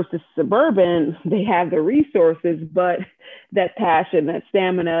 Versus suburban, they have the resources, but that passion, that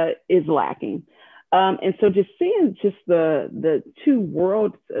stamina is lacking. And so just seeing just the two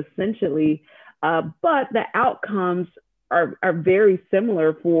worlds essentially, but the outcomes are very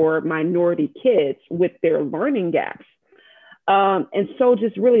similar for minority kids with their learning gaps. And so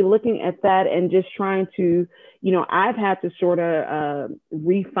just really looking at that and just trying to, I've had to sort of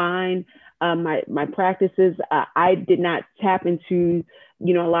refine my practices. I did not tap into,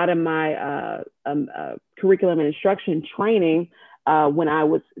 a lot of my curriculum and instruction training when I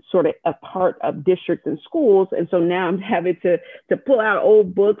was sort of a part of districts and schools. And so now I'm having to pull out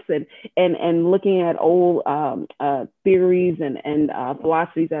old books and looking at old theories and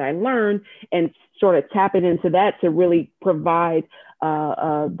philosophies that I learned and sort of tapping into that to really provide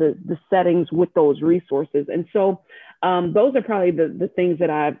the settings with those resources. And so those are probably the things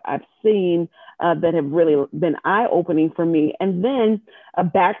that I've seen that have really been eye-opening for me. And then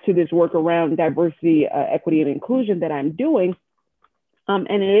back to this work around diversity, equity, and inclusion that I'm doing. And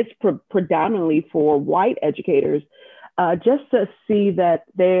it is predominantly for white educators, just to see that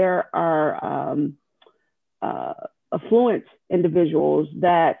there are affluent individuals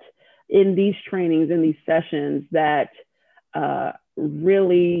that in these trainings, in these sessions, that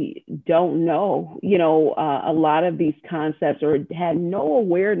really don't know, a lot of these concepts or had no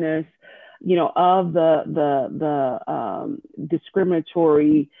awareness, of the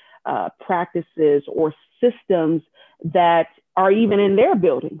discriminatory practices or systems that are even in their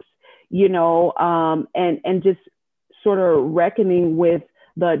buildings, and just sort of reckoning with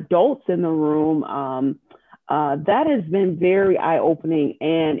the adults in the room. That has been very eye-opening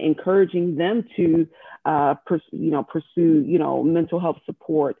and encouraging them to pursue, mental health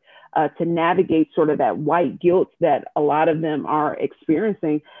support, to navigate sort of that white guilt that a lot of them are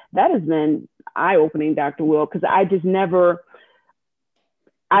experiencing. That has been eye-opening, Dr. Will, because I didn't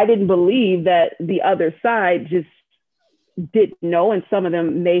believe that the other side just didn't know, and some of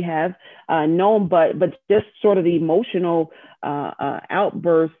them may have known, but just sort of the emotional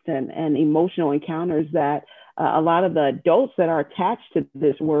outbursts and emotional encounters that a lot of the adults that are attached to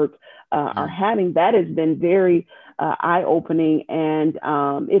this work are having, that has been very eye-opening, and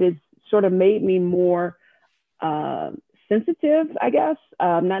it has sort of made me more sensitive, I guess,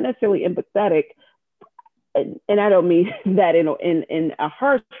 not necessarily empathetic, and I don't mean that in a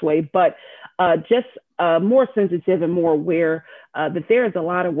harsh way, but just more sensitive and more aware that there is a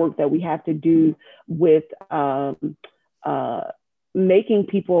lot of work that we have to do with making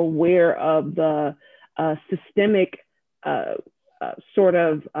people aware of the systemic sort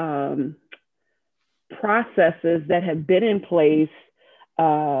of processes that have been in place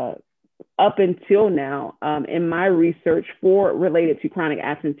up until now. In my research related to chronic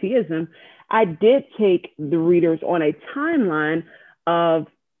absenteeism, I did take the readers on a timeline of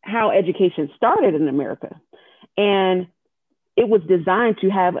how education started in America. And it was designed to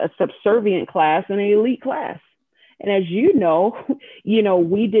have a subservient class and an elite class. And as you know,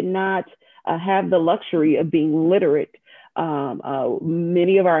 we did not have the luxury of being literate.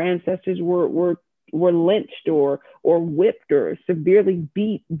 Many of our ancestors were lynched or whipped or severely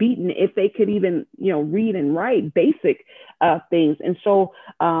beaten if they could even, read and write basic things. And so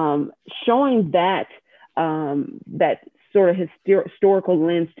showing that sort of historical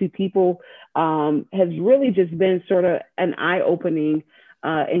lens to people has really just been sort of an eye-opening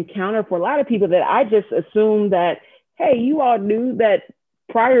encounter for a lot of people, that I just assumed that, hey, you all knew that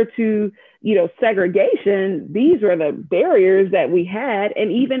prior to, segregation, these were the barriers that we had.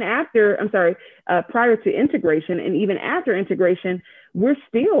 And even after, prior to integration and even after integration, we're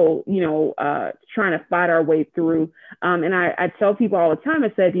still, trying to fight our way through. And I tell people all the time,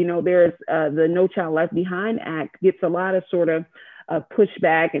 I said, there's the No Child Left Behind Act gets a lot of sort of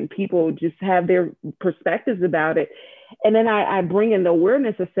pushback, and people just have their perspectives about it. And then I bring in the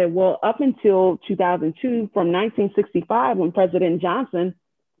awareness. I said, well, up until 2002, from 1965, when President Johnson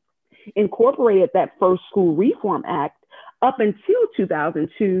incorporated that first School Reform Act, up until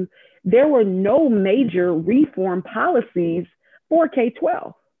 2002, there were no major reform policies for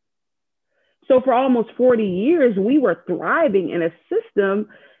K-12. So for almost 40 years, we were thriving in a system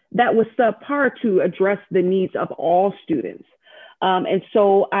that was subpar to address the needs of all students. And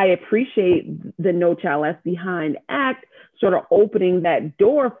so I appreciate the No Child Left Behind Act sort of opening that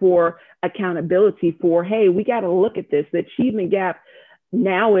door for accountability for, hey, we got to look at this. The achievement gap,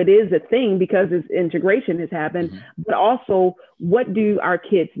 now it is a thing because its integration has happened, but also what do our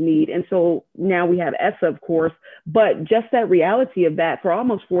kids need? And so now we have ESSA, of course, but just that reality of that for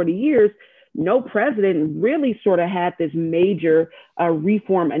almost 40 years, no president really sort of had this major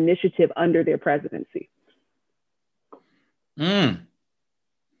reform initiative under their presidency.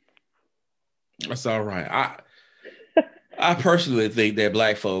 That's all right. I personally think that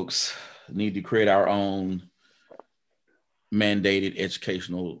Black folks need to create our own mandated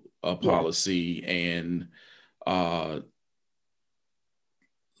educational policy and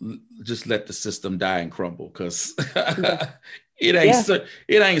just let the system die and crumble, because Yeah.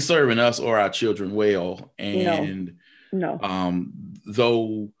 it ain't serving us or our children well. And No.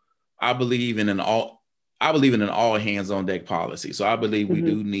 though I believe in an all hands on deck policy. So I believe we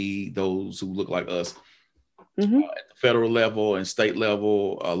do need those who look like us at the federal level and state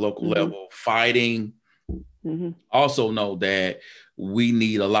level, local level, fighting. Also know that we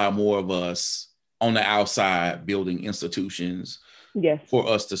need a lot more of us on the outside building institutions for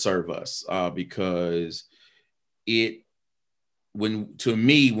us to serve us, because when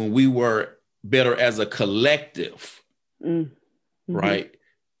we were better as a collective, right,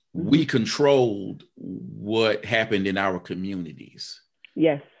 we controlled what happened in our communities.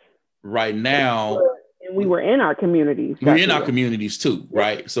 Yes. Right now, and we were in our communities. We're in our communities too,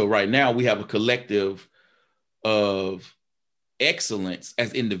 right? So right now we have a collective of excellence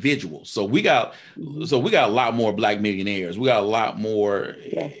as individuals. So we got a lot more Black millionaires. We got a lot more,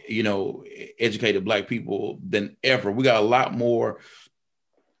 educated Black people than ever. We got a lot more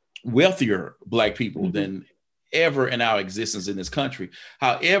wealthier Black people than ever in our existence in this country.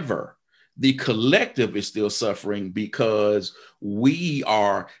 However, the collective is still suffering because we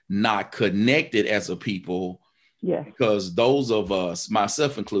are not connected as a people. Yes. Because those of us,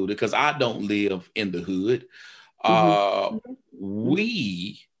 myself included, because I don't live in the hood,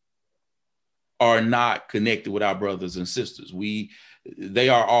 we are not connected with our brothers and sisters. They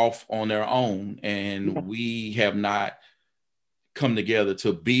are off on their own, and we have not come together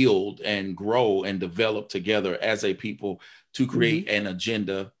to build and grow and develop together as a people to create an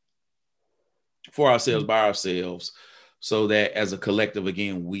agenda for ourselves by ourselves, so that as a collective,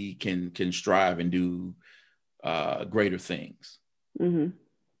 again, we can strive and do greater things.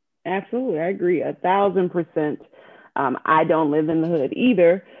 Absolutely. I agree 1,000%. I don't live in the hood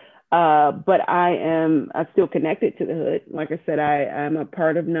either, but I'm still connected to the hood. Like I said, I'm a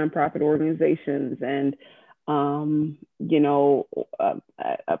part of nonprofit organizations, and a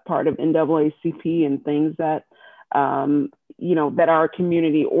part of NAACP and things that that our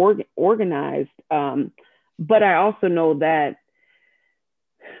community organized. But I also know that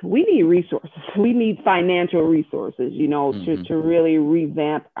we need resources. We need financial resources, to really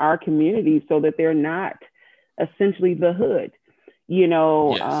revamp our communities so that they're not essentially the hood.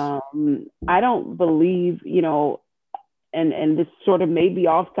 I don't believe, and this sort of may be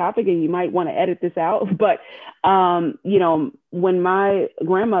off topic and you might want to edit this out, but, when my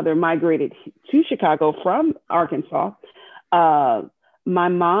grandmother migrated to Chicago from Arkansas, my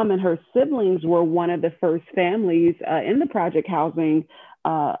mom and her siblings were one of the first families in the project housing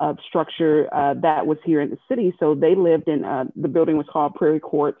structure that was here in the city. So they lived in, the building was called Prairie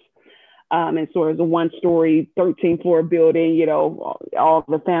Courts. And so it was a 1-story, 13-floor building, all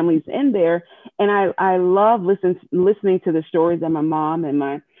the families in there. And I love listening to the stories that my mom and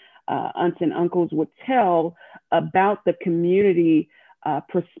my aunts and uncles would tell about the community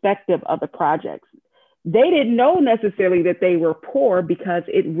perspective of the projects. They didn't know necessarily that they were poor, because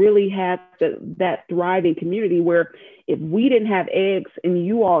it really had that thriving community where if we didn't have eggs and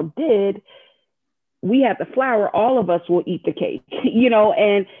you all did, we have the flour, all of us will eat the cake,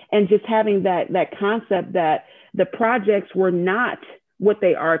 and just having that concept that the projects were not what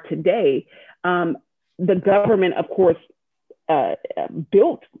they are today. The government, of course,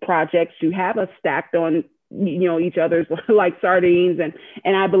 built projects to have us stacked on, each other's like sardines.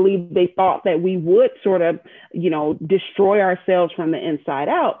 And I believe they thought that we would sort of, destroy ourselves from the inside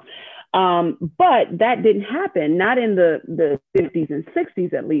out. But that didn't happen, not in the 50s and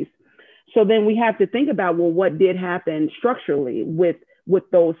 60s, at least. So then we have to think about, well, what did happen structurally with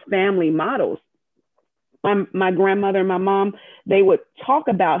those family models? My grandmother and my mom, they would talk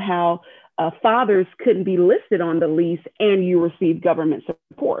about how fathers couldn't be listed on the lease and you received government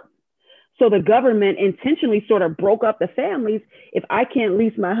support. So the government intentionally sort of broke up the families. If I can't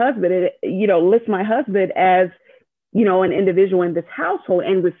list my husband as, an individual in this household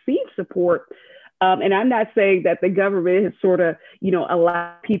and receive support. And I'm not saying that the government has sort of,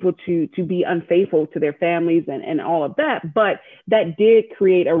 allowed people to be unfaithful to their families and all of that, but that did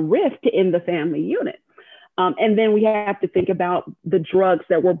create a rift in the family unit. And then we have to think about the drugs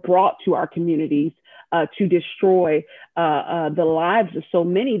that were brought to our communities to destroy the lives of so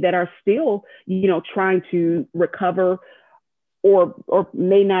many that are still, trying to recover or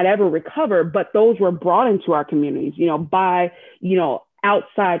may not ever recover, but those were brought into our communities, by,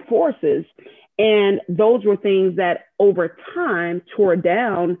 outside forces. And those were things that over time tore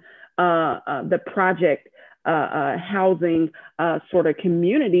down the project housing sort of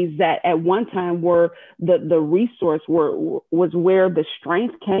communities that at one time were the resource was where the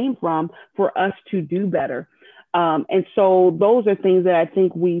strength came from for us to do better. And so those are things that I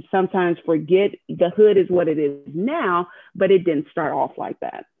think we sometimes forget. The hood is what it is now, but it didn't start off like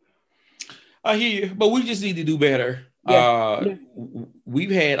that. I hear you, but we just need to do better. Yeah. We've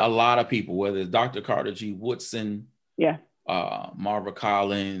had a lot of people, whether it's Dr. Carter G. Woodson, Marva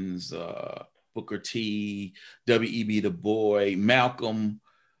Collins, Booker T, W.E.B. Du Bois, Malcolm,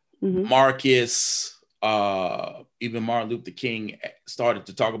 Marcus, even Martin Luther King started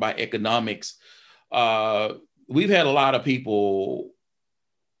to talk about economics. We've had a lot of people,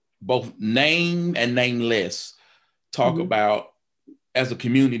 both name and nameless, talk about as a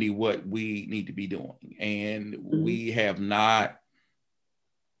community what we need to be doing. And we have not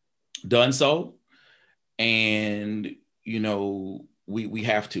done so. And, you know, we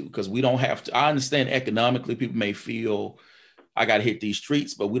have to, because we don't have to. I understand economically people may feel I got to hit these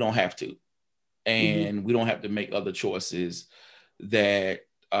streets, but we don't have to. And we don't have to make other choices that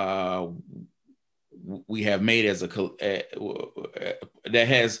we have made as that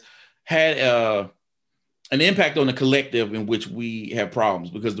has had an impact on the collective in which we have problems.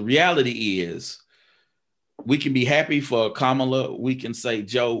 Because the reality is, we can be happy for Kamala. We can say,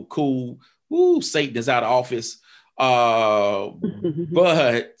 Joe, cool, woo, Satan is out of office. But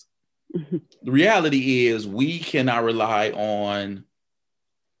the reality is, we cannot rely on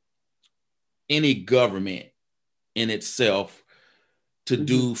any government in itself to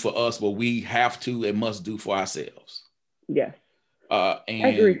do for us what we have to and must do for ourselves. Yes. I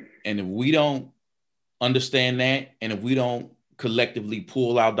agree. And if we don't understand that, and if we don't collectively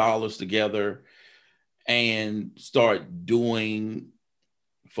pull our dollars together and start doing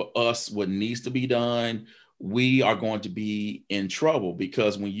for us what needs to be done, we are going to be in trouble.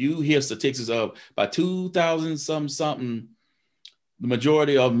 Because when you hear statistics of by 2000 something, the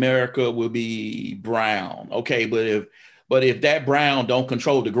majority of America will be brown. Okay, but if that brown don't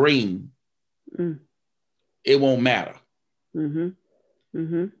control the green, it won't matter. And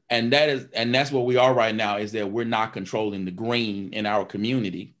that's where we are right now, is that we're not controlling the green in our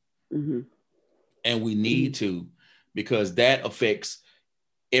community. And we need to, because that affects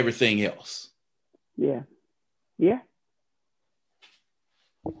everything else. Yeah.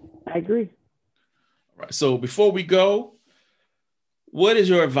 I agree. All right. So before we go, what is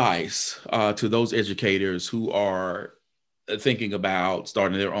your advice to those educators who are thinking about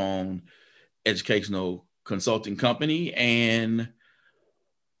starting their own educational consulting company, and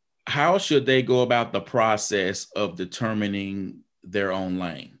how should they go about the process of determining their own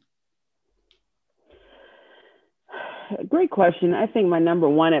lane? Great question. I think my number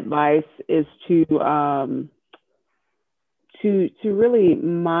one advice is to really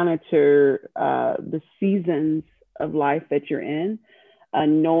monitor the seasons of life that you're in,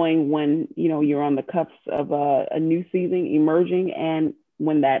 knowing when you're on the cusp of a new season emerging, and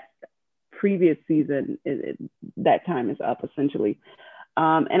when that previous season that time is up, essentially.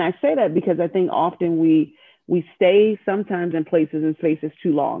 And I say that because I think often we stay sometimes in places and spaces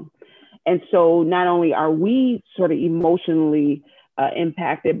too long. And so not only are we sort of emotionally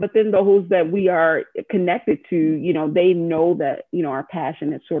impacted, but then those that we are connected to, they know that, our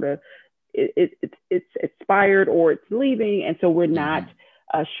passion is sort of, it's expired or it's leaving. And so we're not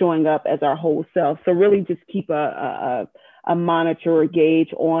showing up as our whole self. So really just keep a monitor or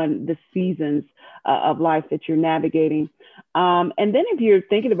gauge on the seasons of life that you're navigating. And then if you're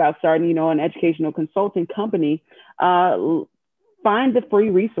thinking about starting, an educational consulting company, find the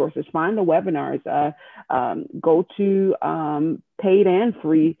free resources, find the webinars, go to paid and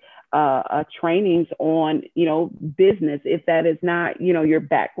free trainings on, business. If that is not, your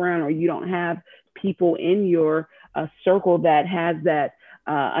background, or you don't have people in your circle that has that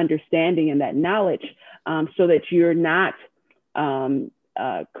understanding and that knowledge, so that you're not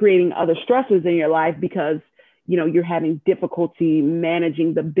creating other stresses in your life because, you're having difficulty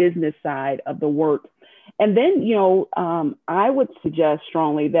managing the business side of the work. And then, I would suggest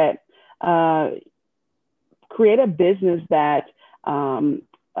strongly that create a business that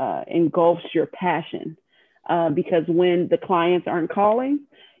engulfs your passion, because when the clients aren't calling,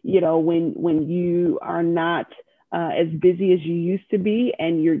 when you are not as busy as you used to be,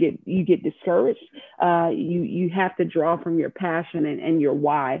 and you get discouraged, you have to draw from your passion and your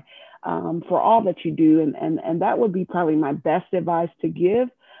why for all that you do. And that would be probably my best advice to give.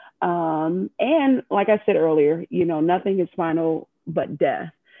 And like I said earlier, nothing is final but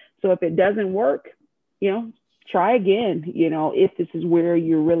death. So if it doesn't work, try again, if this is where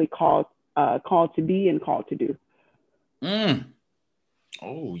you're really called to be and called to do.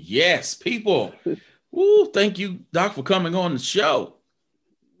 Oh, yes, people. Woo, thank you, Doc, for coming on the show.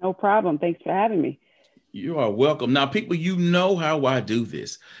 No problem. Thanks for having me. You are welcome. Now, people, you know how I do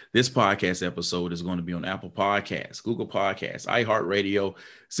this. This podcast episode is going to be on Apple Podcasts, Google Podcasts, iHeartRadio,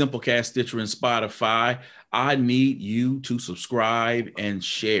 Simplecast, Stitcher, and Spotify. I need you to subscribe and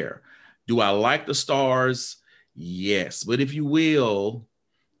share. Do I like the stars? Yes. But if you will,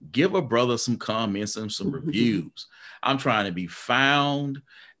 give a brother some comments and some reviews. I'm trying to be found,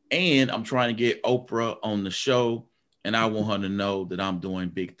 and I'm trying to get Oprah on the show, and I want her to know that I'm doing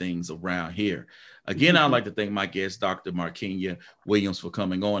big things around here. Again, I'd like to thank my guest, Dr. Markenya Williams, for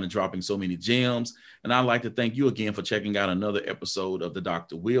coming on and dropping so many gems. And I'd like to thank you again for checking out another episode of the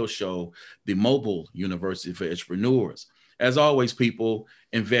Dr. Will Show, the mobile university for entrepreneurs. As always, people,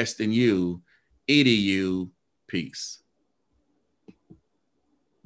 invest in you. EDU. Peace.